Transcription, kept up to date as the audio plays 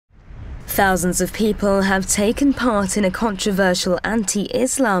Thousands of people have taken part in a controversial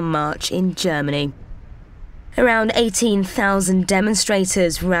anti-Islam march in Germany. Around 18,000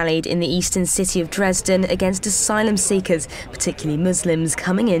 demonstrators rallied in the eastern city of Dresden against asylum seekers, particularly Muslims,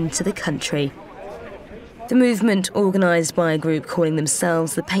 coming into the country. The movement, organised by a group calling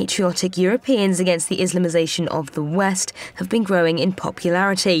themselves the Patriotic Europeans Against the Islamisation of the West, have been growing in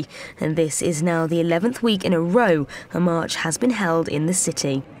popularity, and this is now the 11th week in a row a march has been held in the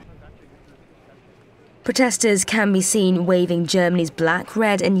city. Protesters can be seen waving Germany's black,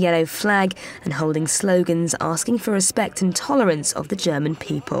 red and yellow flag and holding slogans asking for respect and tolerance of the German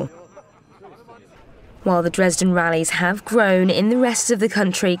people. While the Dresden rallies have grown, in the rest of the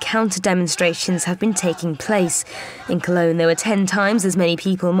country counter-demonstrations have been taking place. In Cologne there were 10 times as many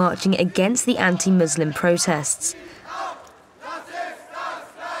people marching against the anti-Muslim protests.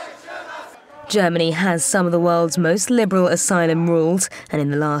 Germany has some of the world's most liberal asylum rules, and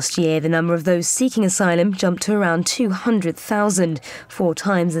in the last year the number of those seeking asylum jumped to around 200,000, 4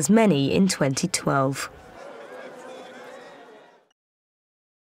 times as many in 2012.